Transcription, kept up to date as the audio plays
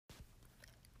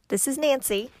This is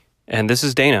Nancy. And this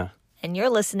is Dana. And you're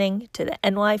listening to the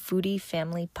NY Foodie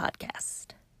Family Podcast.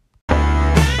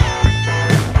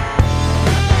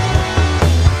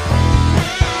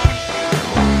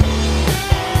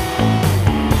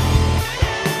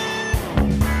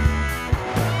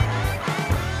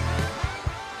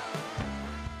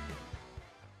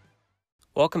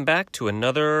 Welcome back to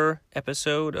another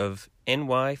episode of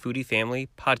NY Foodie Family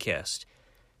Podcast.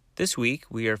 This week,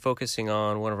 we are focusing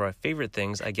on one of our favorite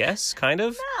things, I guess, kind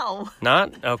of? No.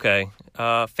 Not? Okay.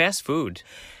 Fast food.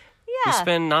 Yeah. We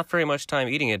spend not very much time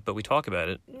eating it, but we talk about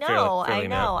it. No, fairly I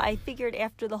know. amount. I figured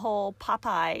after the whole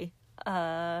Popeye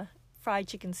fried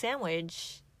chicken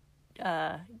sandwich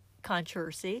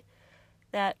controversy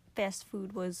that fast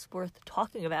food was worth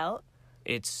talking about.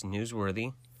 It's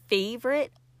newsworthy.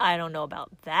 Favorite? I don't know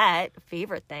about that.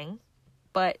 Favorite thing.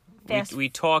 But We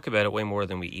talk about it way more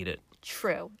than we eat it.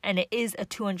 True. And it is a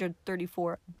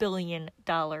 $234 billion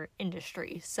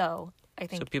industry. So I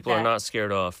think So people are not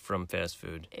scared off from fast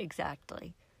food.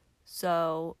 Exactly.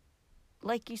 So,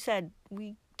 like you said,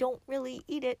 we don't really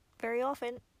eat it very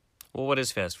often. Well, what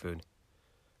is fast food?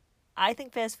 I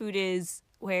think fast food is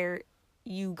where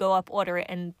you go up, order it,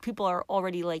 and people are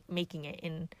already like making it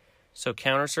in So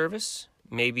counter service?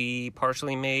 Maybe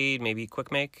partially made, maybe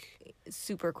quick make?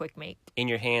 super quick make. In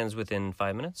your hands within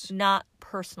 5 minutes? Not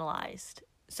personalized.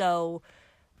 So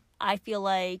I feel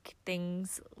like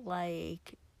things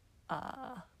like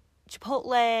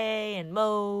Chipotle and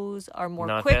Moe's are more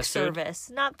Not quick fast food? service.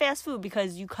 Not fast food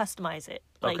because you customize it.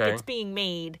 Like Okay. it's being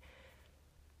made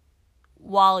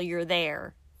while you're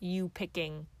there, you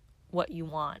picking what you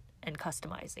want and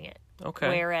customizing it. Okay.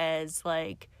 Whereas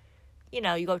like, you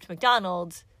go up to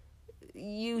McDonald's,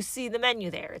 you see the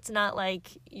menu there. It's not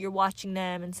like you're watching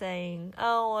them and saying,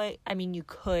 oh, I mean, you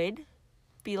could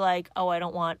be like, oh, I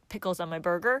don't want pickles on my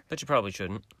burger. But you probably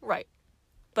shouldn't. Right.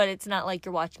 But it's not like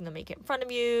you're watching them make it in front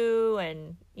of you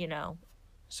and,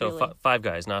 So really. Five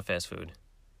Guys, not fast food.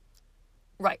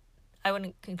 Right. I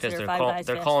wouldn't Because consider Five Guys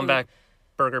they're fast calling food. back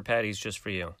burger patties just for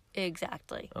you.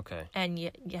 Exactly. Okay. And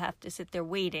you have to sit there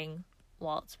waiting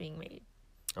while it's being made.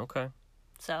 Okay.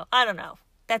 So, I don't know.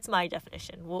 That's my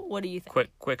definition. What do you think?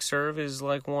 Quick serve is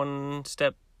like one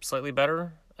step slightly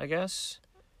better, I guess.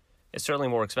 It's certainly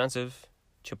more expensive.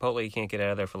 Chipotle, you can't get out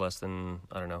of there for less than,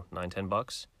 I don't know,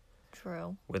 $9-10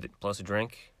 True. with it plus a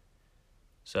drink.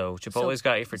 So Chipotle's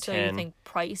got you for So 10. you think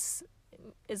price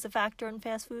is a factor in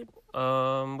fast food?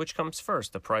 Which comes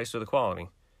first, the price or the quality?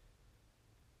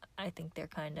 I think they're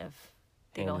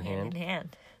they Hand go in hand in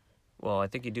hand. Well, I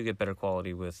think you do get better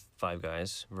quality with Five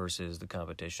Guys versus the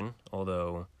competition,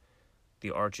 although the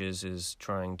Arches is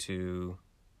trying to,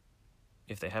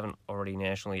 if they haven't already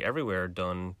nationally everywhere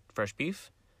done fresh beef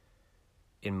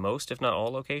in most, if not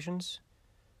all locations,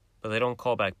 but they don't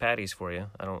call back patties for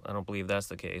you. I don't believe that's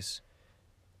the case.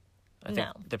 I think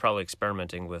they're probably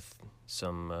experimenting with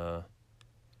some,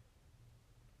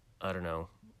 I don't know,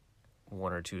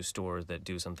 one or two stores that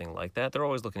do something like that. They're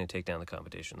always looking to take down the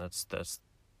competition. That's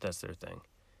their thing.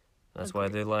 That's why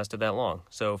they lasted that long.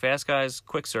 So Fast Guys,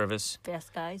 quick service.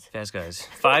 Fast Guys.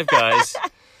 Five Guys.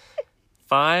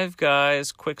 Five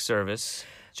Guys, quick service.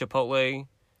 Chipotle,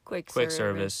 Quick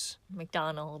service.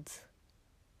 McDonald's.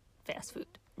 Fast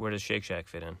food. Where does Shake Shack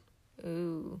fit in?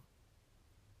 Ooh.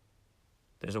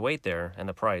 There's a wait there, and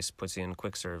the price puts you in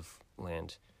quick serve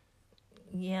land.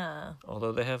 Yeah.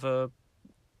 Although they have a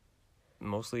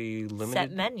mostly limited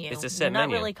Set menu. It's a set You're not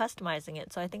menu. really customizing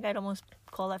it, so I think I'd almost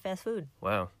call that fast food.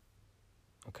 Wow.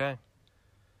 Okay.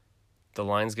 The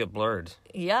lines get blurred.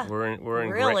 Yeah. We're in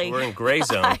really? we're in gray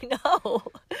zone. I know.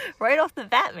 Right off the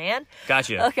bat, man.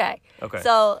 Gotcha. Okay.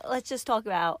 So let's just talk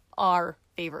about our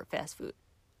favorite fast food.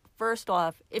 First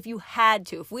off, if we had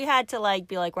to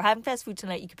be like, we're having fast food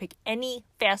tonight, you could pick any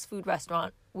fast food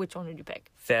restaurant. Which one would you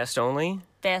pick? Fast only?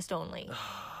 Fast only.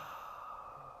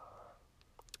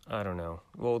 I don't know.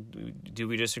 Well, do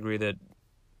we disagree that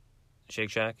Shake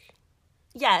Shack?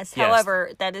 Yes. Yes.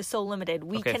 However, that is so limited.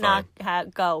 We Okay, cannot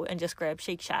go and just grab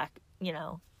Shake Shack,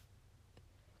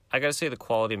 I gotta say the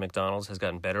quality of McDonald's has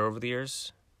gotten better over the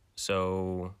years,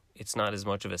 so it's not as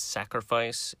much of a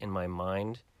sacrifice in my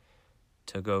mind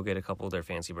to go get a couple of their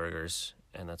fancy burgers,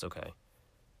 and that's okay.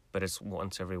 But it's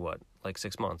once every,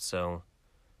 6 months, so...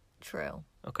 True.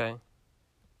 Okay.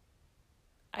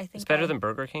 I think It's better than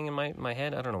Burger King in my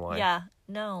head. I don't know why. Yeah.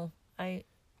 No.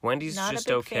 Wendy's Not just a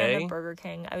big okay. fan of Burger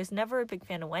King. I was never a big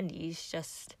fan of Wendy's.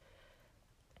 Just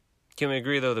Can we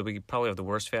agree, though, that we probably have the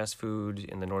worst fast food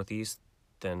in the Northeast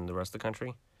than the rest of the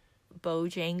country?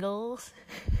 Bojangles.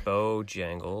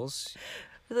 Bojangles.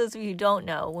 For those of you who don't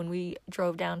know, when we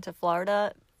drove down to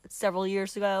Florida several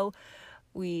years ago,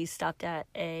 we stopped at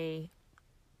a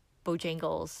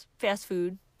Bojangles fast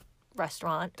food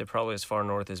restaurant. They're probably as far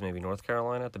north as maybe North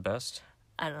Carolina at the best.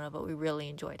 I don't know, but we really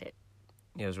enjoyed it.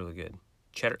 Yeah, it was really good.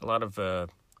 Cheddar, a lot of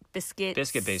Biscuits.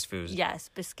 biscuit-based foods. Yes,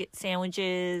 biscuit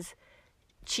sandwiches,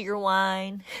 cheer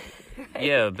wine. Right?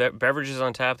 Yeah, beverages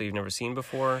on tap that you've never seen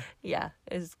before. Yeah,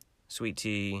 is Sweet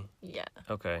tea. yeah.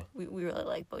 Okay. We really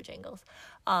like Bojangles.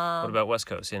 What about West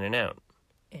Coast? In-N-Out?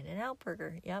 In-N-Out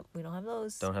burger. Yep, we don't have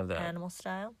those. Don't have that. Animal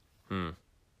style.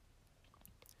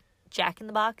 Jack in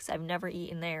the Box. I've never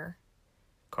eaten there.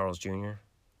 Carl's Jr.?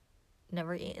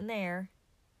 Never eaten there.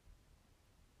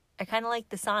 I kind of like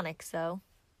the Sonics though.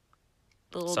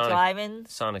 The little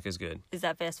drive-ins. Sonic is good. Is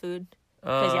that fast food?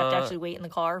 Because you have to actually wait in the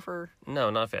car for. No,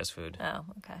 not fast food. Oh,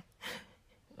 okay.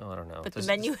 Oh, I don't know. But the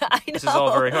menu, I know. This is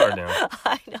all very hard now.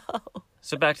 I know.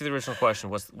 So back to the original question: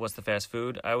 what's the fast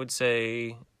food? I would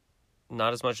say,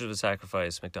 not as much of a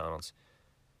sacrifice, McDonald's,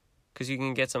 because you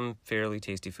can get some fairly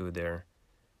tasty food there.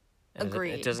 And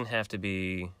Agreed. It doesn't have to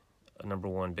be a number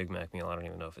one Big Mac meal. I don't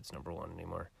even know if it's number one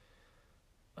anymore.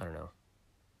 I don't know.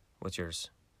 What's yours?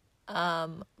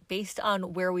 Based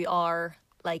on where we are,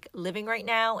 like, living right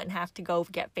now and have to go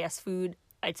get fast food,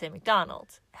 I'd say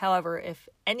McDonald's. However, if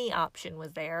any option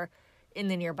was there in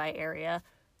the nearby area,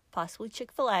 possibly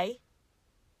Chick-fil-A.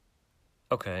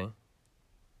 Okay.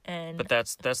 And But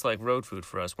that's like road food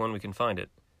for us when we can find it.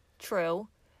 true.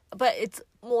 But it's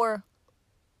more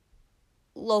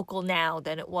local now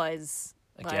than it was.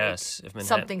 I like, guess if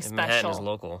something Manhattan is special.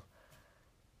 local,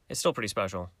 it's still pretty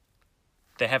special.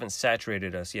 They haven't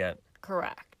saturated us yet,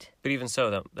 Correct. but even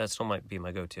so, that still might be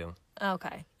my go-to.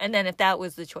 Okay. And then if that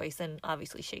was the choice, then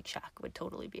obviously Shake Shack would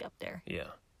totally be up there. Yeah.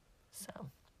 So,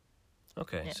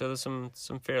 Okay. Yeah. So there's some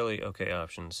fairly okay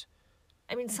options.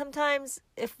 I mean, sometimes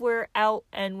if we're out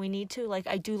and we need to, like,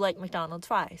 I do like McDonald's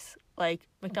fries. Like,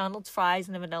 McDonald's fries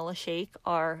and a vanilla shake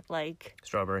are, like,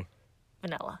 Strawberry.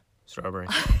 vanilla.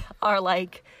 Are,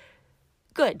 like,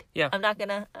 good. Yeah. I'm not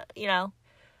gonna,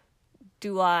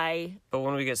 do I... But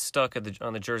when we get stuck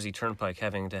on the Jersey Turnpike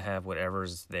having to have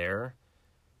whatever's there,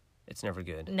 it's never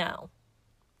good. No.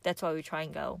 That's why we try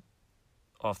and go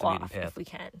Off the beaten off path. if we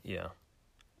can. Yeah.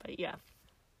 But, yeah.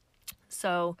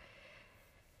 So,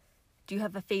 do you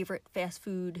have a favorite fast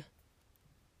food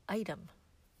item?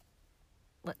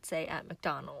 Let's say at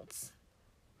McDonald's.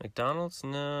 McDonald's?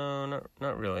 No,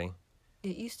 not really.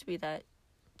 It used to be that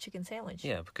chicken sandwich.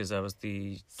 Yeah, because that was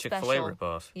the Chick-fil-A Special.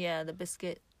 ripoff. Yeah, the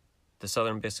biscuit. The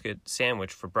Southern Biscuit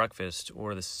sandwich for breakfast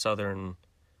or the Southern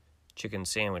chicken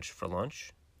sandwich for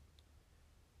lunch.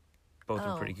 Both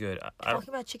are pretty good. I don't, Talking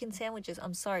about chicken sandwiches,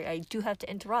 I'm sorry, I do have to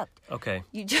interrupt. okay.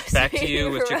 You just Back to made you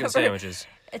me with chicken remember. sandwiches.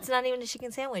 It's not even a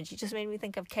chicken sandwich. You just made me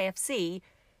think of KFC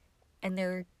and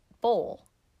their bowl.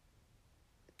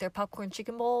 Their popcorn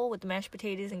chicken bowl with the mashed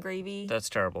potatoes and gravy. That's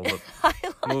terrible. But I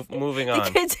like moving the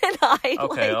on. kids and I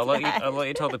Okay, like I'll that. let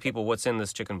you tell the people what's in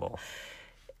this chicken bowl.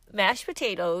 Mashed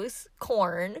potatoes,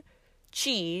 corn,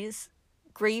 cheese,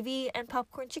 gravy, and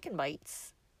popcorn chicken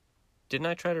bites. Didn't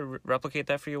I try to replicate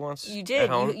that for you once? You At did.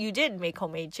 home? You did make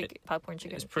homemade popcorn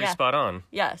chicken. It's pretty Yeah. spot on.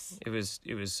 Yes. It was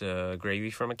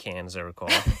gravy from a can, as I recall.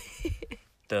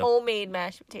 The Homemade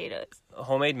mashed potatoes.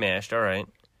 homemade mashed, all right.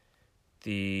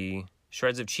 The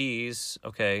shreds of cheese,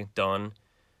 okay, done.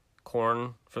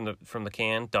 Corn from the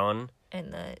can, done.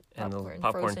 And the And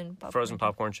popcorn, the frozen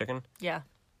popcorn chicken. Yeah.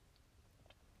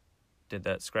 Did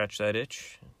that scratch that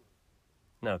itch?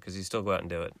 No, because you still go out and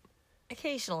do it.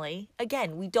 Occasionally.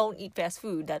 Again, we don't eat fast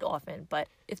food that often, but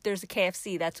if there's a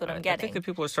KFC, that's what I'm I getting. think that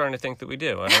people are starting to think that we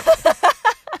do.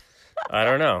 I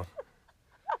don't know.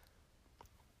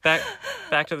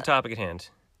 Back to the topic at hand.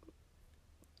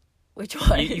 Which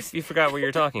one? You forgot what you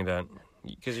were talking about.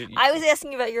 Because I was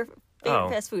asking you about your favorite Oh.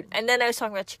 fast food. And then I was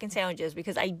talking about chicken sandwiches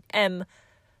because I am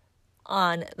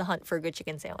on the hunt for a good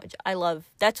chicken sandwich.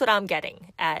 That's what I'm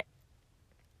getting at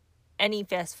any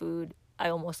fast food. I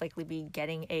almost likely be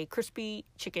getting a crispy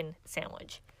chicken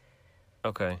sandwich.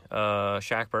 Okay.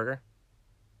 Shack burger.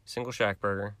 Single Shack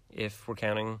burger, if we're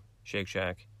counting Shake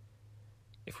Shack.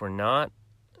 If we're not,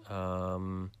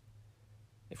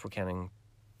 if we're counting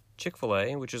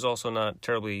Chick-fil-A, which is also not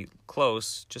terribly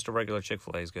close, just a regular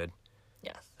Chick-fil-A is good.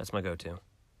 Yes. That's my go-to.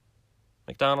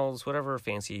 McDonald's, whatever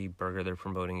fancy burger they're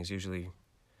promoting is usually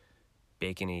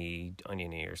bacony,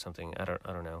 oniony, or something. I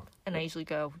don't know. And I usually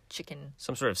go chicken,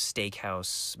 Some sort of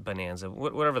steakhouse bonanza,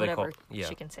 whatever they call whatever it. Yeah.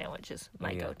 chicken sandwich is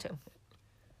my Yeah. go-to.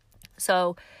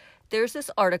 So there's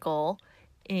this article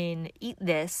in Eat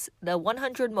This, the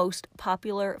 100 most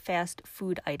popular fast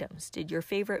food items. Did your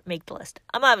favorite make the list?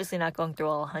 I'm obviously not going through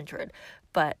all 100,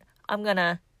 but I'm going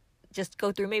to just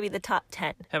go through maybe the top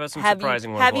 10. How about some Have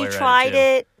surprising you, ones Have while you you're at tried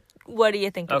it, it? What do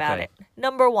you think about Okay. it?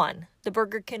 Number 1, the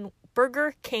Burger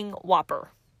King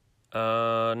Whopper.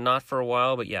 Not for a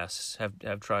while, but yes,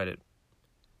 have tried it.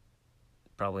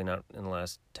 Probably not in the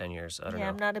last 10 years. I don't know.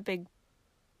 I'm not a big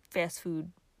fast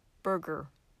food burger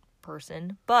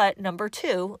person. But number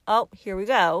 2, oh, here we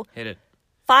go. Hit it.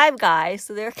 Five Guys.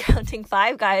 So they're counting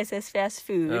Five Guys as fast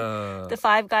food. The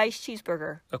Five Guys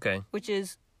cheeseburger, okay, which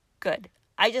is good.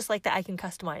 I just like that I can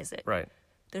customize it. right.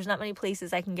 There's not many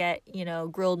places I can get,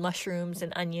 grilled mushrooms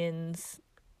and onions.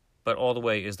 But all the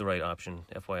way is the right option,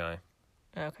 FYI.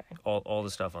 Okay. All the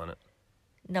stuff on it.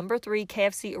 Number 3,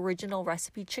 KFC original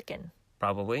recipe chicken.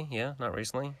 Probably, yeah, not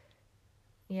recently.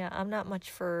 Yeah, I'm not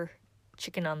much for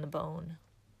chicken on the bone,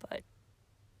 but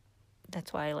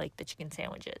that's why I like the chicken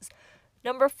sandwiches.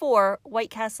 Number 4, White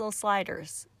Castle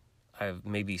sliders. I've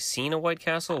maybe seen a White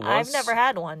Castle once. I've never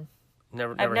had one.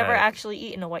 Never I've never had it. actually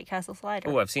eaten a White Castle slider.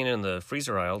 Oh, I've seen it in the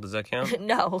freezer aisle. Does that count?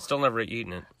 No. Still never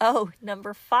eaten it. Oh,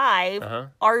 number 5, Uh-huh.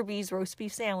 Arby's roast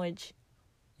beef sandwich.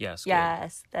 Yes. Good.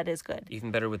 Yes, that is good.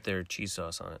 Even better with their cheese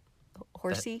sauce on it.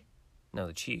 Horsey? No,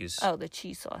 the cheese. Oh, the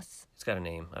cheese sauce. It's got a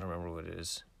name. I don't remember what it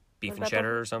is. Beef What and about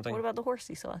cheddar or something? What about the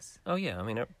horsey sauce? Oh, yeah. I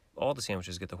mean, all the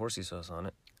sandwiches get the horsey sauce on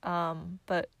it.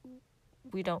 But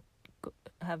we don't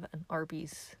have an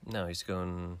Arby's, No, he's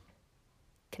going...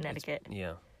 Connecticut.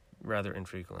 Yeah, rather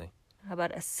infrequently. How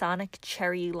about a Sonic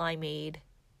cherry limeade?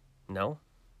 No?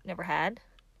 Never had,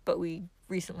 but we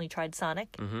recently tried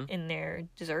Sonic in their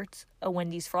desserts. A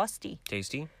Wendy's Frosty.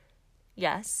 Tasty?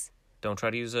 Yes. Don't try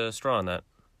to use a straw on that.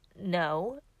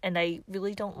 No. And I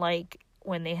really don't like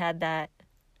when they had that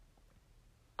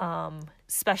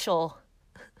special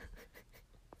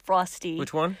Frosty.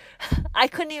 Which one? I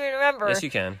couldn't even remember. Yes, you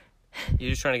can. You're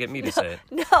just trying to get me to say it.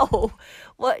 No.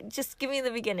 What? Just give me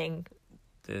the beginning.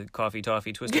 The coffee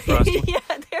toffee twisted frosty. Yeah,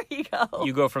 there you go.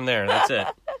 You go from there. That's it.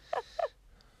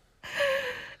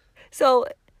 So,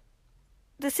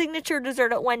 the signature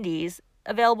dessert at Wendy's,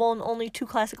 available in only 2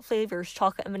 classic flavors,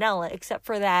 chocolate and vanilla, except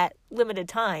for that limited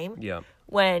time Yeah.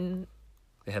 when,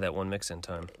 They had that one mix-in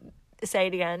time. say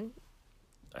it again,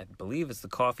 I believe it's the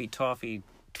coffee toffee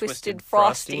Twisted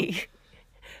Frosty.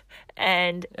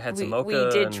 And It had some we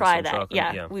mocha did and try some that. chocolate,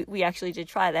 Yeah, yeah. we actually did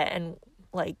try that, and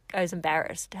I was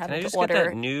embarrassed Can I having just to get order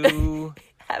that new...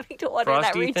 having to order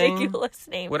that Frosty thing? ridiculous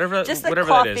name. Whatever Just the whatever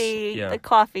coffee, that is. Yeah. the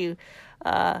coffee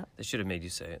They should have made you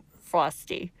say it.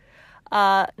 Frosty.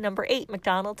 Number 8,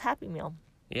 McDonald's Happy Meal.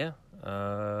 Yeah.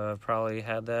 Probably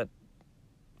had that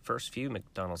first few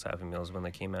McDonald's Happy Meals when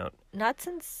they came out. Not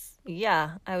since,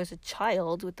 I was a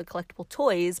child with the collectible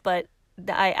toys, but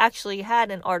I actually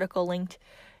had an article linked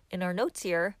in our notes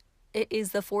here. It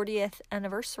is the 40th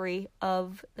anniversary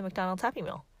of the McDonald's Happy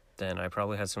Meal. Then I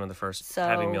probably had some of the first So-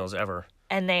 Happy Meals ever.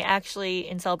 And they actually,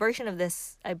 in celebration of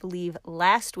this, I believe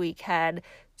last week had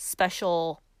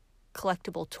special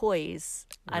collectible toys.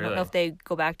 I don't know Really? if they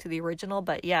go back to the original,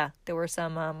 but yeah, there were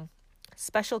some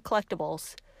special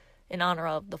collectibles in honor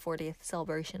of the 40th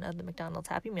celebration of the McDonald's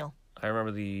Happy Meal. I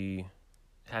remember the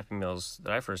Happy Meals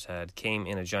that I first had came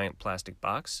in a giant plastic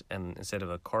box, and instead of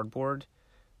a cardboard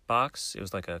box, it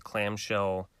was like a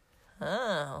clamshell,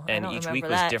 Oh, and I don't each remember week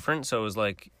that. was different. So it was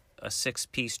like a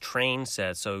 6-piece train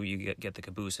set. So you get the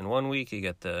caboose in one week, you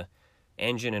get the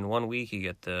engine in one week, you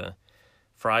get the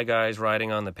Fry Guys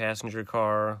riding on the passenger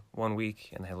car one week,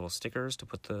 and they had little stickers to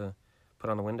put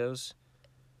on the windows.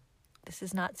 This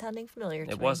is not sounding familiar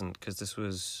to It me. wasn't,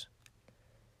 because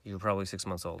you were probably 6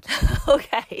 months old.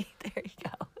 Okay, there you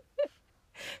go.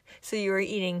 So you were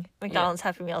eating McDonald's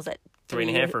Happy Meals at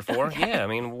 3.5 or 4. Okay. Yeah, I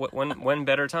mean, when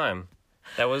better time?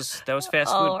 That was fast food.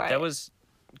 All right. That was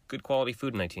good quality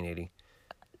food in 1980.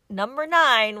 Number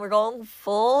 9, we're going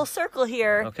full circle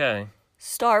here. Okay.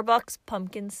 Starbucks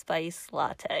pumpkin spice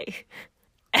latte.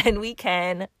 And we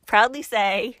can proudly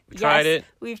say, We tried yes, it.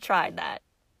 we've tried that.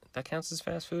 That counts as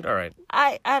fast food? All right.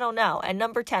 I don't know. And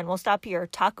number 10, we'll stop here.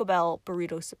 Taco Bell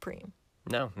Burrito Supreme.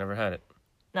 No, never had it.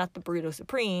 Not the Burrito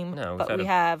Supreme, No, we've but had we a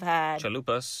have had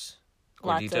Chalupas,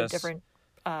 lots gorditas. of different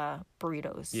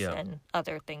burritos Yeah. and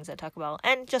other things at Taco Bell.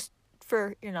 And just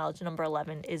for your knowledge, number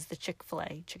 11 is the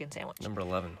Chick-fil-A chicken sandwich. Number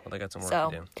 11. Well, they got some work So,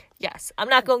 to do. yes, I'm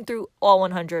not going through all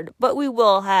 100, but we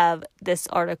will have this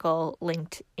article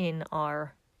linked in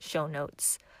our show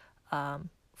notes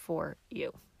for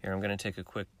you. Here, I'm going to take a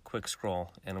quick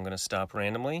scroll, and I'm going to stop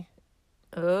randomly.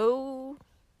 Oh,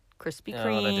 Krispy No,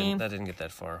 Kreme, that didn't get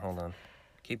that far. Hold on.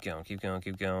 Keep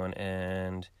going,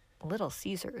 and Little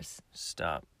Caesars.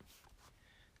 stop.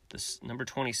 This number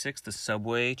 26, the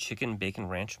Subway Chicken Bacon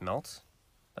Ranch Melt.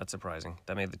 That's surprising.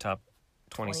 That made the top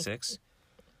 26.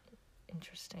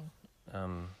 Interesting.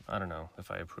 I don't know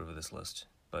if I approve of this list,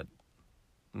 but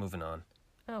moving on.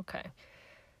 Okay.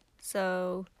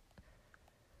 So,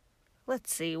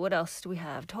 let's see, what else do we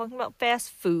have? Talking about fast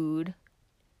food,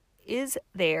 is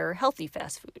there healthy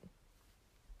fast food?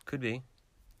 Could be.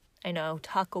 I know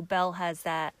Taco Bell has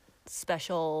that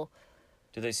special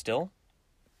Do they still?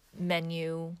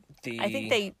 menu. I think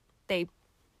they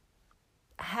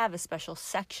have a special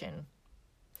section.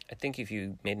 I think if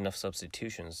you made enough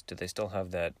substitutions, do they still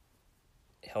have that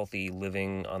healthy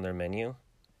living on their menu?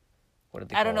 What did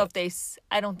they I don't call know if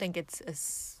I don't think it's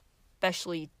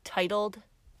especially titled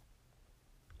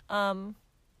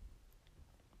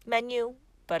menu,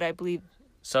 but I believe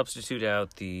Substitute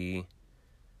out the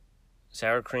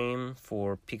sour cream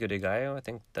for pico de gallo. I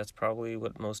think that's probably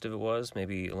what most of it was.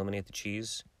 Maybe eliminate the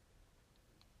cheese.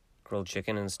 Grilled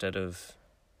chicken instead of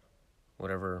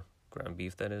whatever ground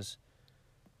beef that is.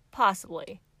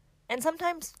 possibly. And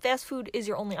sometimes fast food is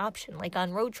your only option, like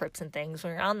on road trips and things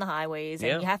when you're on the highways and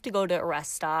Yeah. you have to go to a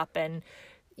rest stop and,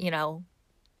 you know,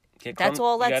 Get that's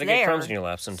all you that's gotta there. get crumbs in your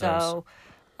lap sometimes. So,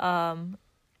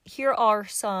 here are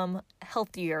some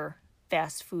healthier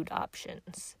fast food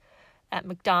options. At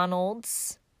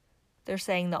McDonald's, they're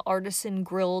saying the artisan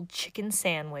grilled chicken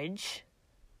sandwich.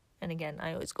 And again,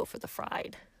 I always go for the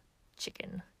fried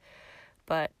chicken.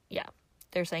 But yeah,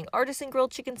 they're saying artisan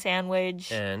grilled chicken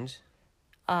sandwich. And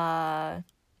that's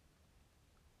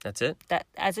it? That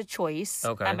as a choice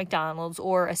Okay. at McDonald's,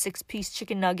 or a 6-piece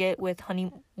chicken nugget with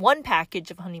one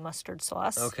package of honey mustard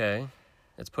sauce. Okay.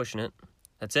 That's pushing it.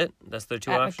 That's it? That's their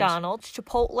two At options? McDonald's.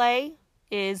 Chipotle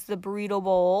is the burrito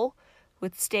bowl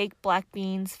with steak, black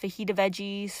beans, fajita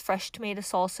veggies, fresh tomato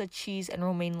salsa, cheese, and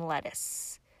romaine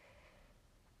lettuce.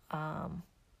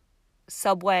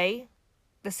 Subway,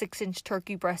 the 6-inch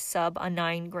turkey breast sub on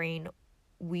 9-grain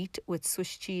wheat with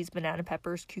Swiss cheese, banana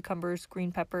peppers, cucumbers,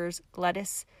 green peppers,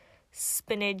 lettuce,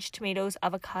 spinach, tomatoes,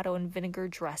 avocado, and vinegar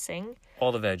dressing.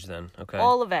 All the veg then. Okay.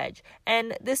 All the veg.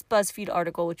 And this BuzzFeed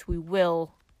article, which we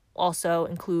will also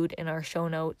include in our show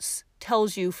notes,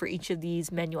 tells you for each of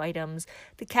these menu items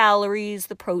the calories,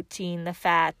 the protein, the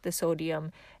fat, the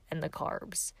sodium, and the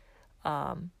carbs.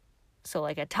 So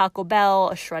like at Taco Bell,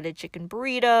 a shredded chicken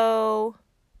burrito,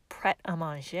 pret a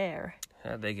manger.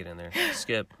 How'd they get in there?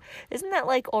 Skip. Isn't that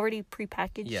like already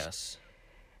prepackaged? Yes.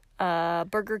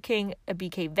 Burger King, a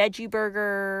BK veggie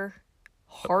burger.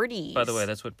 Hardee's. By the way,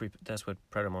 that's what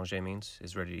pret a manger means,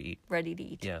 is ready to eat. Ready to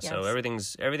eat. Yeah, Yes. so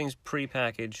everything's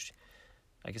prepackaged.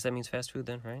 I guess that means fast food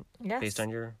then, right? Yes. Based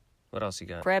on what else you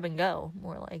got? Grab and go,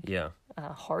 more like. Yeah.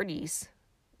 Hardee's.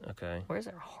 Okay. Where's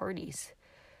our Hardee's?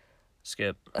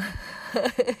 Skip.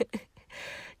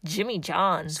 Jimmy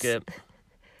John's. Skip.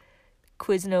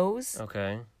 Quiznos.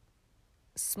 Okay.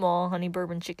 Small honey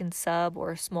bourbon chicken sub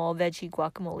or small veggie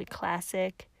guacamole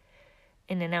classic.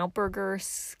 In-N-Out burger.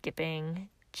 Skipping.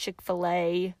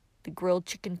 Chick-fil-A. The grilled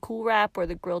chicken cool wrap or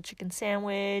the grilled chicken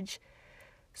sandwich.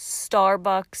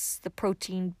 Starbucks. The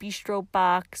protein bistro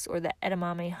box or the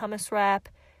edamame hummus wrap.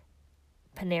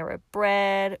 Panera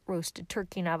Bread, roasted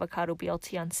turkey and avocado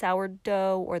BLT on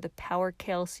sourdough, or the Power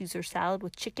Kale Caesar salad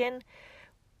with chicken,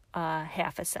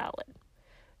 half a salad.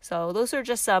 So those are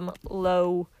just some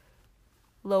low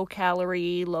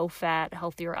calorie, low fat,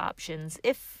 healthier options.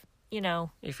 If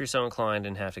If you're so inclined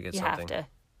and have to get you something. have to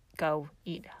go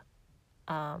eat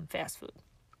fast food.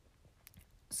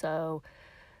 So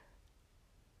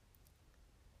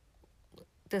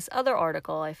this other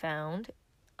article I found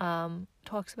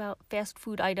talks about fast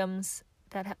food items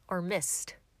that are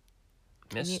missed.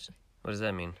 Missed? What does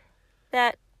that mean?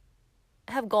 That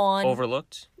have gone.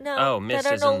 Overlooked? No, Oh, missed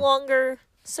that are as no in- longer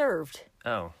served.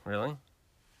 Oh, really?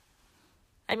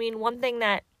 I mean, one thing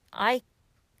that I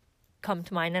come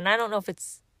to mind, and I don't know if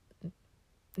it's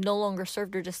no longer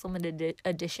served or just limited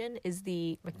edition, is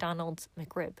the McDonald's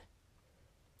McRib.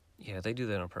 Yeah, they do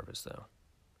that on purpose, though.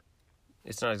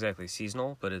 It's not exactly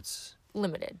seasonal, but it's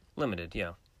Limited. limited,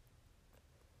 yeah.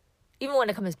 Even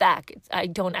when it comes back, I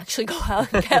don't actually go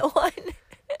out and get one.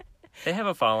 They have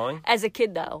a following. As a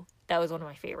kid, though, that was one of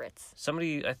my favorites.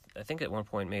 Somebody, I think at one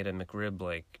point, made a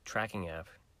McRib, tracking app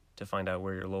to find out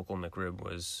where your local McRib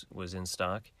was in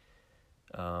stock.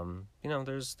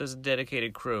 There's a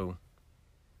dedicated crew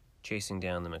chasing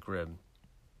down the McRib.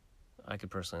 I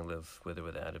could personally live with or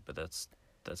without it, but that's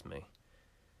me.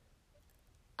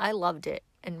 I loved it.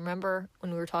 And remember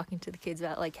when we were talking to the kids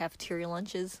about cafeteria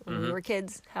lunches when we were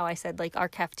kids, how I said our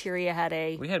cafeteria had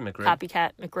a We had McRib.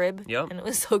 copycat McRib. Yep. And it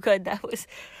was so good. That was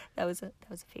a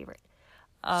favorite.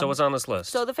 So what's on this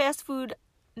list? So the fast food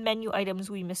menu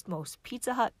items we missed most: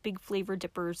 Pizza Hut Big Flavor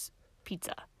Dippers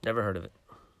pizza. Never heard of it.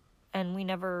 And we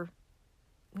don't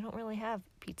really have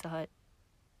Pizza Hut.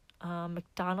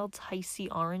 McDonald's High C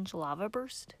Orange Lava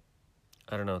Burst.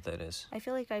 I don't know what that is. I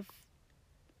feel like I've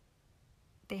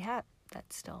they have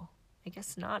that still. I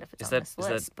guess not if it's Is on that this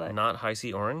list, is that but not High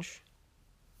C Orange?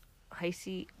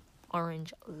 Hi-C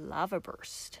Orange Lava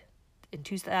Burst. In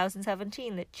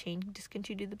 2017, that chain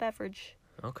discontinued the beverage.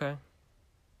 Okay.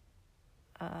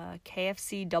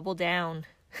 KFC Double Down.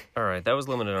 All right, that was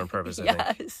limited on purpose, I think.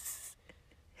 Yes.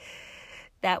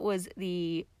 That was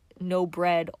the no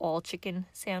bread, all chicken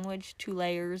sandwich. 2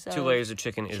 layers of 2 layers of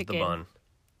chicken is the chicken. bun.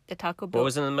 The Taco Bell What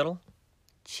was in the middle?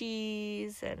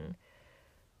 cheese and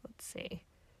let's see.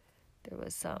 There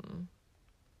was some,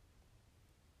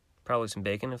 Probably some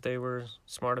bacon if they were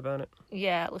smart about it.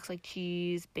 yeah, it looks like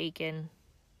cheese, bacon,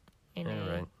 in All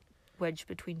a right. wedge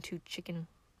between 2 chicken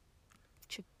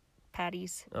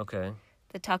patties. Okay.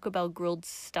 The Taco Bell grilled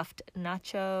stuffed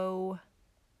nacho.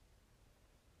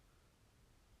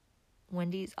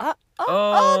 Wendy's.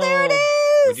 Oh, there it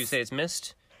is. Would you say it's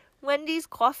missed? Wendy's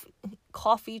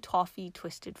coffee toffee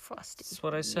twisted frosty. That's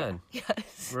what I said.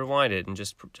 Yes. Rewind it and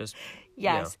just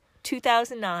Yes.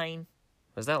 2009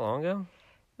 Was that long ago?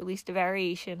 released a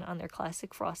variation on their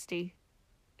classic frosty.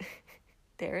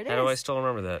 There it is. How do I still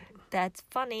remember that? That's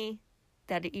funny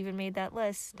that it even made that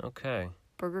list. Okay.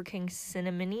 Burger King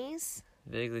Cinnamonies.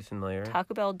 Vaguely familiar.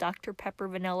 Taco Bell Dr. Pepper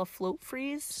Vanilla Float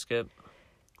Freeze. Skip.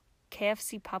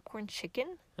 KFC Popcorn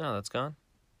Chicken. Oh, that's gone.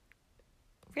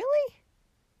 Really?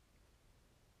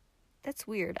 That's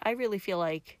weird. I really feel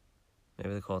like,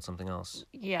 Maybe they call it something else.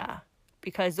 yeah,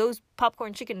 because those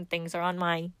popcorn chicken things are on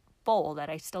my bowl that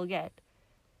I still get.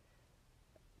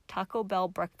 Taco Bell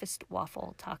Breakfast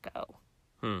Waffle Taco.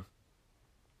 Hmm.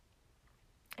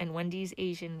 And Wendy's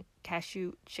Asian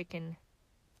Cashew Chicken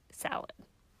Salad.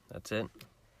 That's it.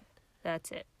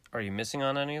 That's it. Are you missing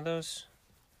on any of those?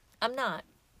 I'm not.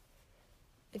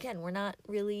 Again, we're not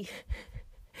really...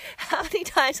 How many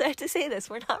times do I have to say this?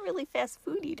 We're not really fast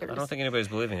food eaters. I don't think anybody's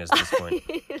believing us at this point.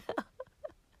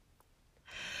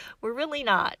 We're really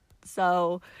not.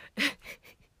 So,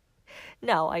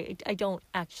 no, I don't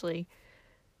actually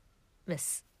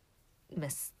miss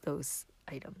those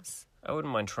items. I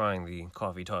wouldn't mind trying the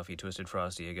Coffee Toffee Twisted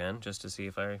Frosty again, just to see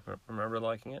if I remember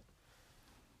liking it.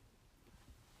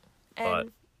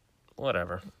 And, But,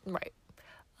 whatever. right.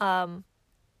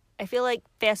 I feel like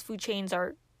fast food chains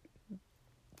are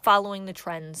following the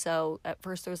trend. So at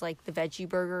first there was like the veggie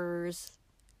burgers.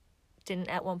 Didn't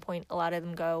at one point a lot of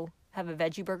them go have a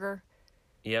veggie burger?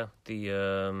 Yeah, the,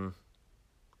 And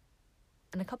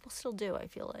a couple still do, I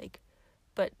feel like.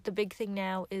 But the big thing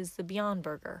now is the Beyond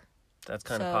Burger. that's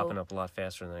kind of So- popping up a lot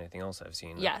faster than anything else I've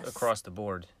seen. Yes. Across the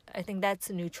board. I think that's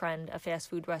a new trend, a fast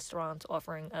food restaurant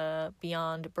offering a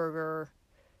Beyond Burger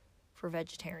for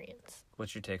vegetarians.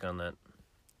 What's your take on that?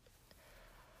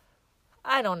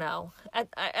 I don't know.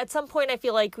 At some point, I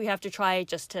feel like we have to try it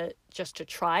just to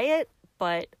try it.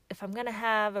 But if I'm gonna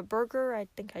have a burger, I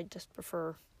think I just prefer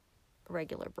a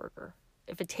regular burger.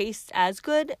 If it tastes as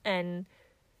good, and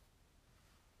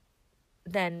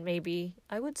then maybe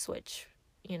I would switch.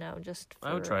 Just for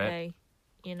I would try it.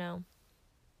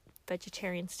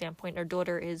 Vegetarian standpoint. Our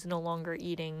daughter is no longer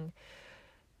eating.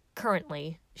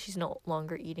 Currently, she's no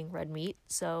longer eating red meat,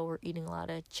 so we're eating a lot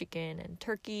of chicken and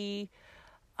turkey.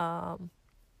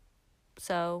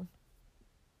 So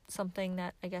something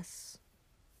that I guess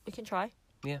we can try.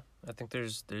 Yeah, I think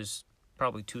there's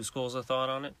probably 2 schools of thought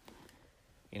on it.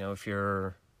 If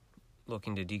you're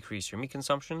looking to decrease your meat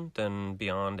consumption, then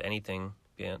beyond anything,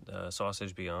 beyond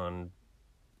sausage, beyond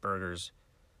burgers,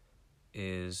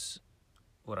 is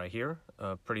what I hear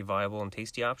a pretty viable and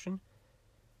tasty option.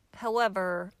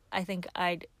 However, I think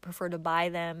I'd prefer to buy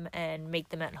them and make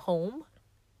them at home.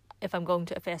 If I'm going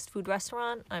to a fast food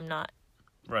restaurant, I'm not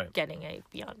Right. getting a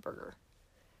Beyond Burger.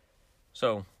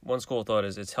 So one school of thought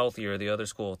is it's healthier. The other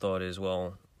school of thought is,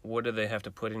 well, what do they have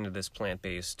to put into this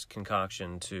plant-based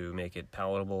concoction to make it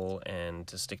palatable and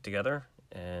to stick together?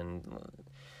 And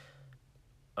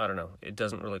I don't know. It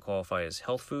doesn't really qualify as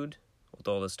health food with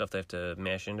all the stuff they have to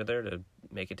mash into there to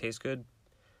make it taste good.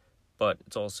 But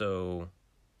it's also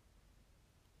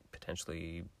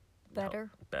potentially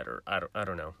Better? better. I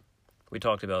don't know. We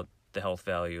talked about the health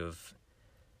value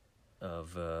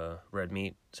of red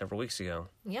meat several weeks ago,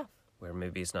 Yeah. where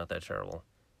maybe it's not that terrible.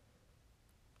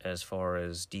 As far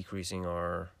as decreasing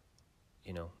our,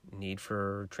 need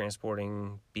for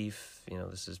transporting beef,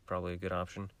 this is probably a good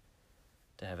option.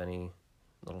 To have any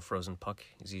little frozen puck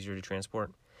is easier to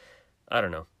transport. I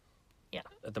don't know. Yeah.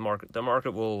 The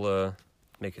market will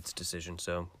make its decision.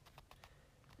 So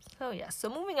So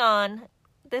moving on,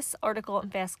 this article in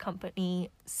Fast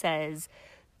Company says,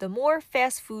 the more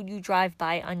fast food you drive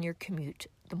by on your commute,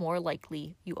 the more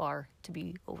likely you are to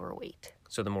be overweight.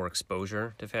 the more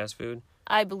exposure to fast food.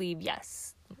 I believe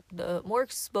yes. The more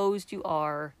exposed you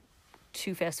are,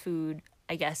 to fast food,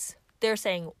 I guess they're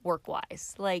saying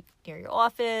work-wise, like near your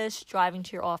office, driving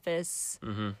to your office.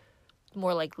 Mm-hmm.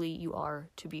 More likely you are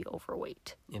to be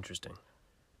overweight. Interesting.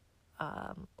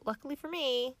 Luckily for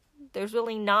me, there's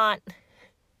really not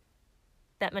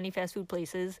that many fast food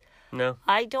places. No.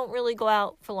 I don't really go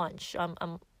out for lunch.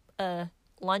 I'm a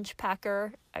lunch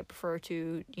packer. I prefer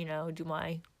to, do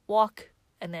my walk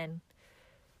and then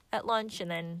at lunch and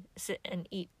then sit and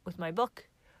eat with my book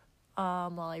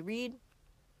while I read.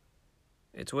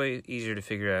 It's way easier to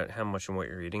figure out how much and what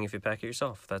you're eating if you pack it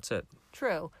yourself. That's it.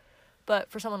 True. But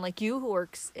for someone like you who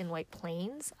works in White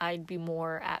Plains, I'd be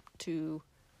more apt to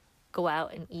go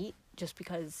out and eat just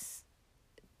because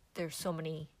there's so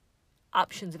many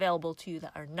options available to you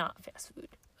that are not fast food.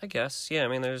 I guess. Yeah, I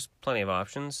mean, there's plenty of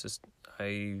options.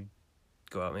 I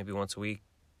go out maybe once a week,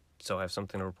 so I have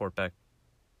something to report back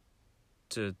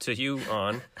to you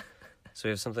on. So we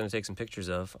have something to take some pictures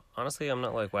of. Honestly, I'm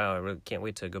not like, wow, I really can't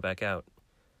wait to go back out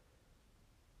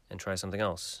and try something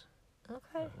else.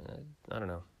 Okay. I don't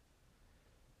know.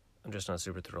 I'm just not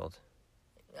super thrilled.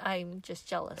 I'm just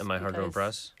jealous. Am I hard to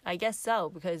impress? I guess so,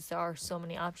 because there are so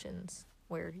many options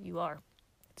where you are.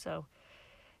 So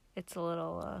it's a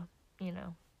little,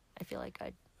 I feel like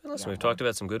I'd... Listen, we've talked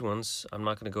about some good ones. I'm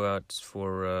not going to go out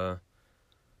for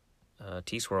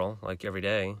T-Swirl like every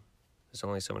day. There's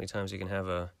only so many times you can have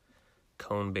a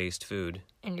cone-based food.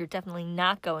 And you're definitely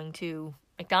not going to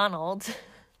McDonald's.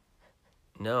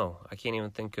 No, I can't even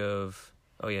think of...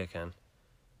 Oh, yeah, I can.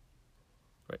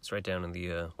 Right, it's right down in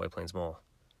the White Plains Mall.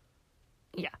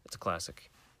 Yeah. It's a classic.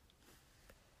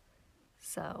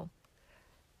 So,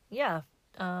 yeah.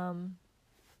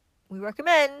 We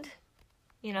recommend,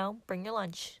 bring your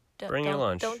lunch. Bring your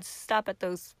lunch. Don't stop at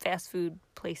those fast food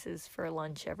places for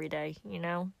lunch every day,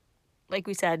 Like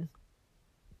we said,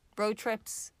 road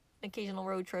trips, occasional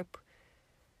road trip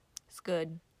is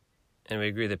good. And we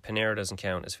agree that Panera doesn't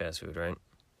count as fast food, right?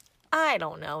 I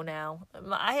don't know now.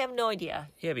 I have no idea.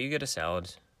 Yeah, but you get a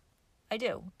salad. I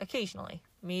do, occasionally.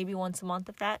 Maybe once a month,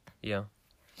 if that. Yeah.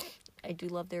 I do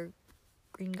love their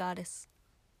Green Goddess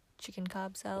chicken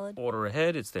Cobb salad. Order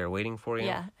ahead. It's there waiting for you.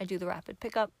 Yeah, I do the rapid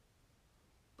pickup.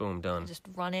 Boom, done. Just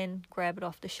run in, grab it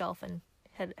off the shelf, and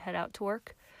head out to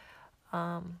work.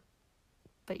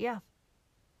 But yeah.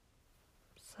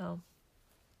 So,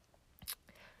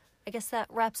 I guess that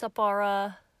wraps up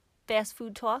our fast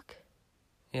food talk.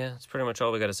 Yeah, that's pretty much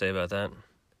all we got to say about that.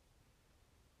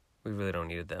 We really don't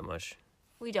need it that much.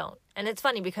 We don't. And it's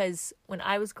funny because when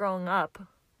I was growing up,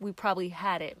 we probably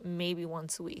had it maybe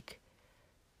once a week.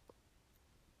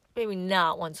 Maybe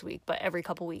not once a week, but every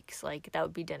couple weeks. Like, that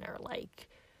would be dinner. Like,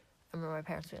 I remember my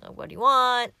parents being like, what do you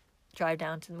want? Drive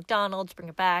down to the McDonald's, bring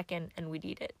it back, and we'd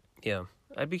eat it. Yeah.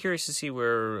 I'd be curious to see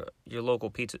where your local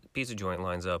pizza joint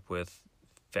lines up with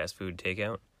fast food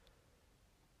takeout.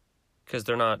 Because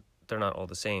they're not all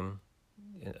the same,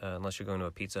 unless you're going to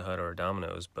a Pizza Hut or a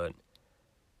Domino's. But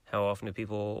how often do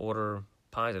people order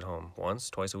pies at home? Once,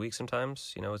 twice a week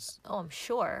sometimes? It's... Oh, I'm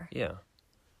sure. Yeah.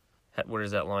 Where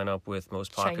does that line up with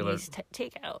most popular... Chinese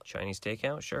takeout. Chinese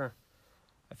takeout? Sure.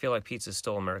 I feel like pizza is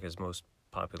still America's most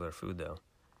popular food, though.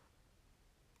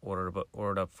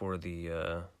 Ordered up for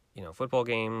the, football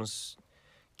games.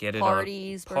 Get it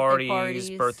parties, on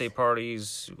birthday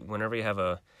parties. Whenever you have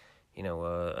a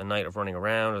night of running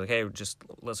around, or like, hey, just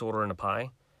let's order in a pie.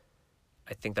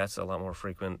 I think that's a lot more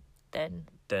frequent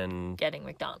than getting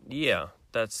McDonald's. Yeah,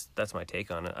 that's my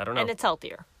take on it. I don't know. And it's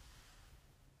healthier.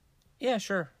 Yeah,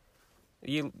 sure.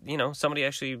 Somebody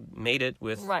actually made it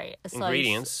with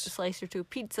ingredients. A slice or two of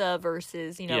pizza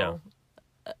versus,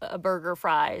 a burger,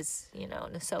 fries, and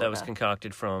a soda. That was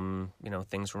concocted from,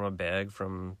 things from a bag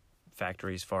from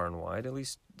factories far and wide. At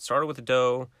least started with the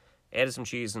dough, added some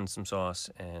cheese and some sauce,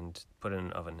 and put it in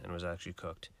an oven, and was actually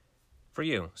cooked for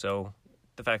you. So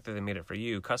the fact that they made it for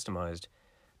you, customized,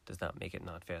 does not make it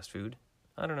not fast food.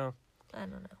 I don't know.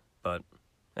 But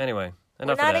anyway,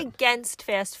 enough of that. We're not against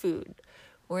fast food.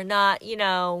 We're not,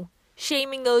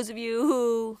 shaming those of you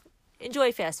who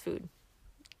enjoy fast food.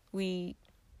 We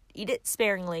eat it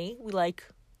sparingly. We like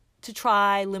to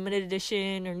try limited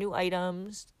edition or new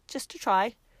items just to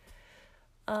try.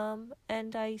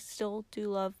 And I still do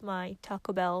love my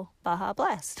Taco Bell Baja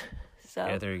Blast. So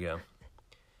yeah, there you go.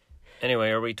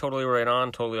 Anyway, are we totally right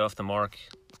on, totally off the mark?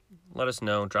 Let us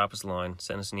know. Drop us a line.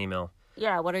 Send us an email.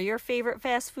 Yeah, what are your favorite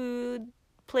fast food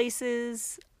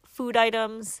places, food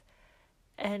items?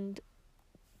 And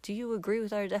do you agree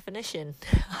with our definition?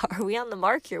 Are we on the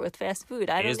mark here with fast food?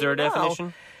 Is there a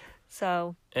definition?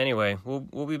 So anyway,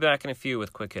 we'll be back in a few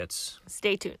with quick hits.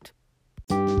 Stay tuned.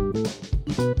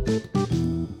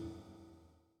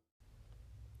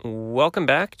 Welcome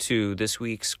back to this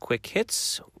week's Quick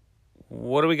Hits.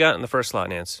 What do we got in the first slot,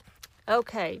 Nance?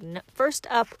 Okay, first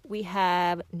up we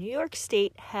have New York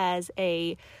State has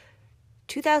a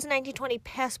 2019-20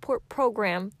 passport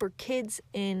program for kids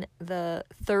in the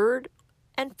 3rd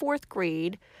and 4th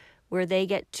grade where they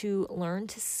get to learn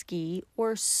to ski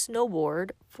or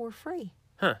snowboard for free.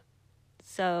 Huh.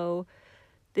 So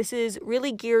this is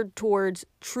really geared towards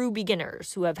true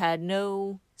beginners who have had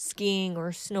no skiing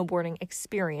or snowboarding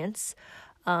experience.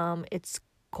 It's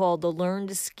called the Learn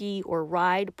to Ski or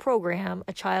Ride program.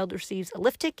 A child receives a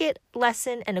lift ticket,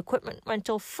 lesson, and equipment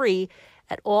rental free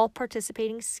at all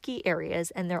participating ski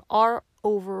areas, and there are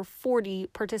over 40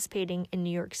 participating in New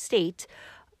York State.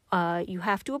 You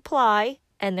have to apply,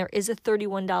 and there is a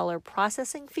 $31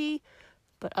 processing fee,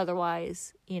 but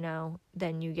otherwise,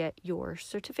 then you get your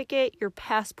certificate, your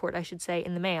passport, I should say,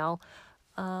 in the mail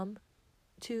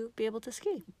to be able to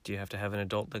ski. Do you have to have an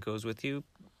adult that goes with you?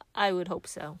 I would hope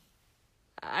so.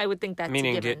 I would think that's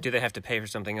Meaning, a given. do they have to pay for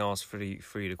something else for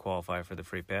you to qualify for the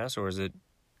free pass, or is it?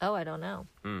 Oh, I don't know.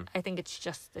 I think it's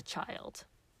just the child.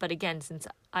 But again, since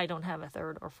I don't have a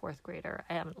 3rd or 4th grader,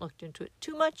 I haven't looked into it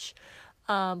too much,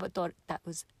 but thought that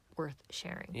was worth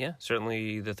sharing. Yeah,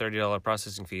 certainly the $30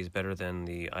 processing fee is better than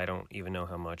I don't even know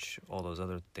how much all those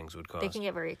other things would cost. They can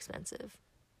get very expensive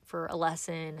for a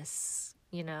lesson,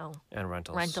 And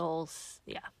rentals. Rentals,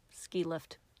 yeah. Ski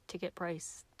lift, ticket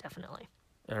price, definitely.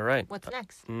 All right. What's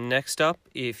next? Next up,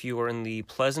 if you are in the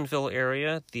Pleasantville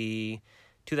area, the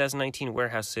 2019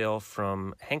 warehouse sale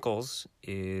from Henkel's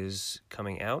is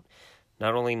coming out.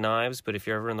 Not only knives, but if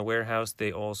you're ever in the warehouse,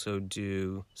 they also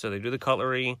do... So they do the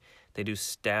cutlery, they do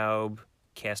Staub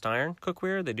cast iron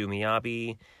cookware, they do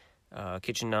Miyabi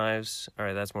kitchen knives. All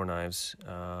right, that's more knives.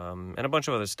 And a bunch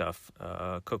of other stuff.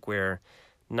 Cookware,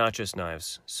 not just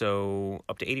knives. So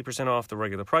up to 80% off the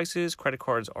regular prices. Credit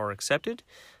cards are accepted.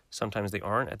 Sometimes they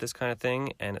aren't at this kind of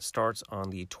thing. And it starts on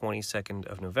the 22nd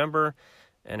of November.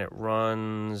 And it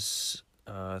runs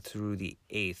through the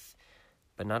 8th.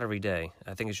 But not every day.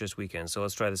 I think it's just weekends. So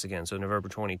let's try this again. So November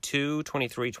 22,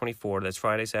 23, 24. That's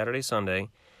Friday, Saturday, Sunday.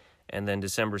 And then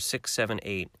December 6, 7,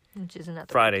 8. Which is another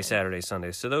Friday, weekend. Saturday,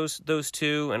 Sunday. So those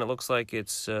two. And it looks like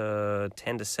it's 10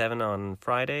 to 7 on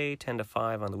Friday, 10 to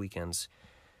 5 on the weekends.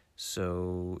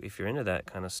 So if you're into that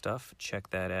kind of stuff, check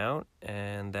that out.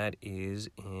 And that is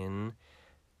in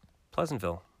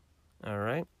Pleasantville. All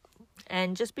right.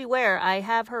 And just beware, I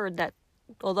have heard that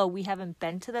although we haven't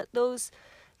been to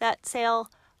that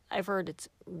sale, I've heard it's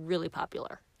really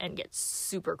popular and gets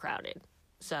super crowded.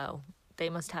 So they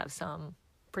must have some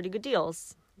pretty good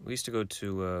deals. We used to go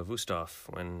to Wusthof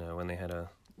when they had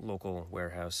a local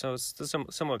warehouse. So it's the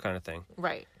similar kind of thing.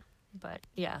 Right. But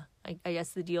yeah, I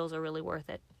guess the deals are really worth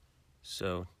it.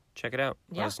 So check it out.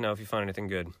 Yeah. Let us know if you find anything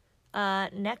good.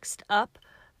 Next up,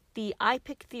 the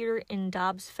iPic Theater in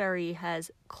Dobbs Ferry has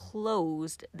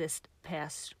closed this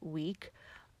past week.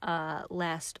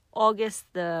 Last August,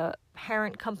 the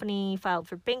parent company filed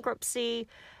for bankruptcy,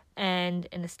 and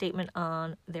in a statement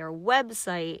on their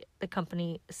website, the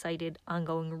company cited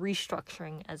ongoing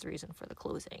restructuring as a reason for the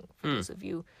closing. For those of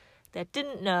you that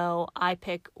didn't know,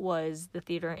 iPic was the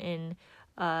theater in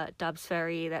Dobbs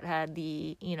Ferry that had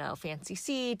the, fancy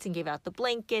seats and gave out the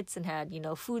blankets and had,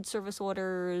 food service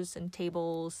orders and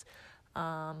tables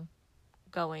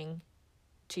going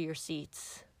to your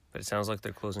seats. But it sounds like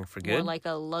they're closing for good. More like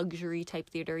a luxury type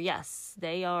theater. Yes,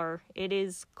 they are. It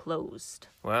is closed.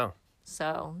 Wow.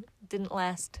 So it didn't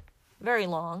last very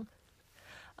long.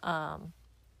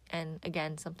 And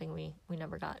again, something we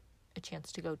never got a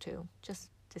chance to go to. Just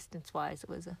distance-wise, it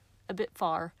was a bit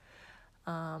far.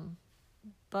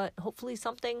 But hopefully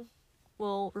something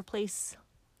will replace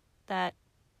that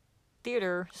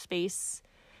theater space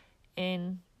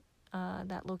in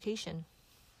that location.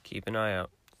 Keep an eye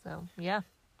out. So, yeah.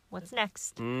 What's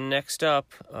next? Next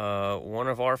up, one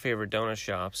of our favorite donut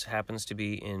shops happens to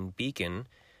be in Beacon,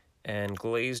 and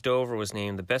Glazed Over was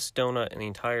named the best donut in the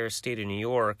entire state of New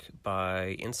York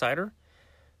by Insider,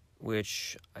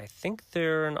 which I think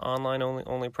they're an online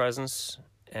only presence,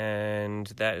 and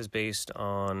that is based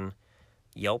on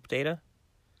Yelp data.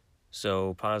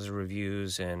 So positive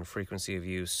reviews and frequency of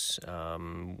use.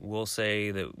 We'll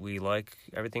say that we like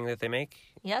everything that they make.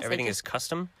 Yes, everything is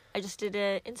custom. I just did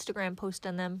an Instagram post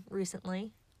on them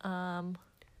recently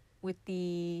with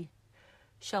the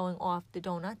showing off the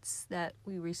donuts that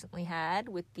we recently had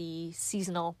with the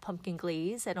seasonal pumpkin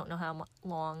glaze. I don't know how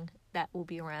long that will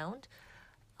be around.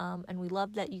 And we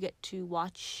love that you get to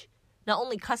watch, not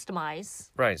only customize.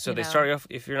 Right, so they start you off,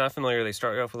 if you're not familiar, they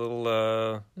start you off with a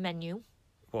little... menu.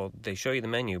 Well, they show you the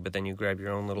menu, but then you grab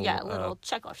your own little... little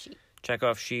checkoff sheet.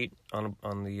 Checkoff sheet on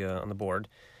the board.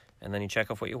 and then you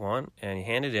check off what you want, and you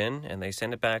hand it in, and they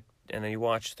send it back, and then you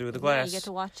watch through the glass. You get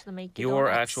to watch them make your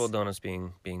donuts. actual donuts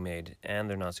being made, and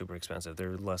they're not super expensive.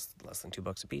 They're less than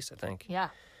 $2 a piece, I think. Yeah,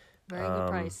 very good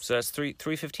price. So that's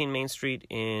 315 Main Street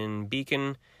in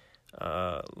Beacon.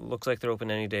 Looks like they're open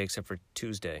any day except for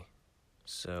Tuesday.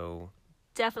 So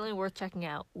definitely worth checking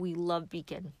out. We love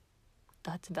Beacon.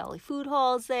 The Hudson Valley Food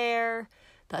Hall's there.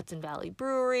 The Hudson Valley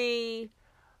Brewery.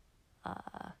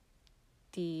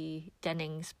 The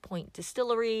Dennings Point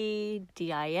Distillery.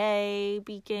 DIA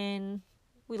Beacon.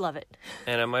 We love it.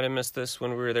 And I might have missed this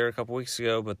when we were there a couple weeks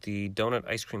ago, but the donut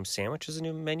ice cream sandwich is a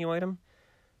new menu item.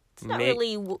 It's not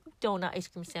really donut ice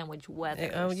cream sandwich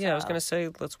weather. Oh yeah, so. I was gonna say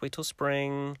let's wait till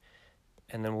spring,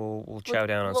 and then we'll chow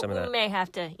down on some of that. We may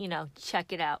have to,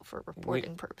 check it out for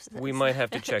reporting purposes. We might have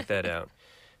to check that out.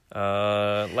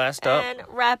 Last up, and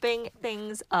wrapping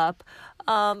things up,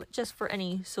 just for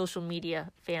any social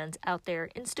media fans out there,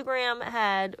 Instagram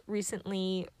had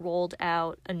recently rolled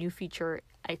out a new feature,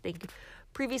 I think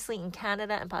previously in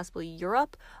Canada and possibly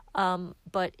Europe,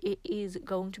 but it is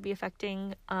going to be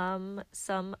affecting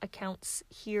some accounts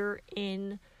here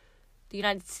in the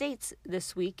United States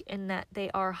this week, in that they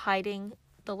are hiding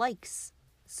the likes.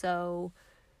 So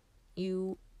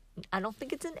I don't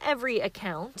think it's in every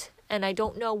account, and I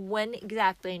don't know when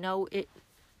exactly. I know it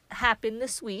happened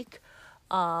this week,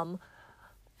 and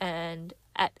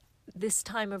at this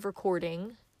time of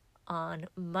recording on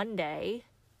Monday,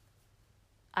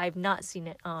 I've not seen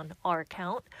it on our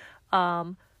account,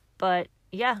 but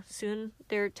yeah, soon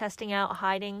they're testing out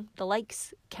hiding the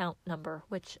likes count number,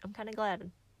 which I'm kind of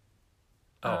glad.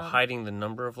 Hiding the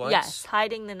number of likes? Yes,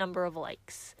 hiding the number of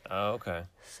likes. Oh, okay.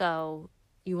 So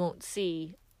you won't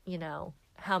see,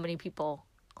 how many people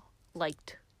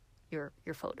liked your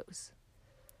photos.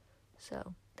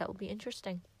 So that will be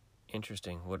interesting.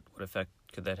 Interesting. What effect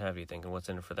could that have, you think, and what's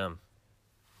in it for them?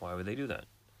 Why would they do that?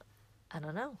 I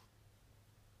don't know.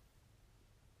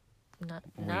 Not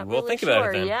We'll really think sure.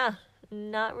 about it then. Yeah,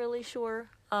 not really sure.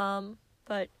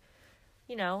 But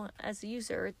as a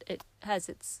user, it has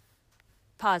its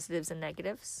positives and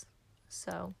negatives.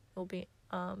 So it'll be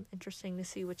interesting to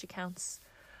see which accounts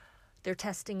they're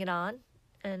testing it on,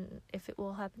 and if it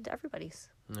will happen to everybody's.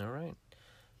 All right.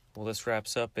 Well, this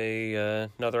wraps up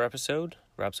another episode.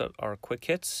 Wraps up our quick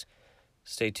hits.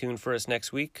 Stay tuned for us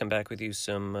next week. Come back with you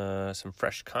some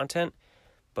fresh content.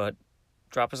 But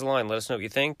drop us a line. Let us know what you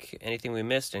think. Anything we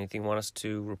missed, anything you want us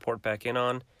to report back in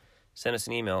on, send us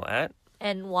an email at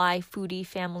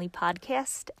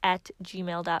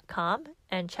nyfoodiefamilypodcast@gmail.com,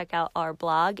 and check out our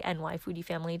blog,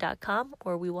 nyfoodiefamily.com,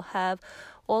 where we will have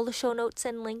all the show notes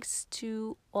and links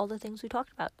to all the things we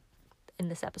talked about in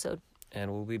this episode.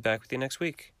 and we'll be back with you next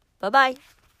week. Bye-bye.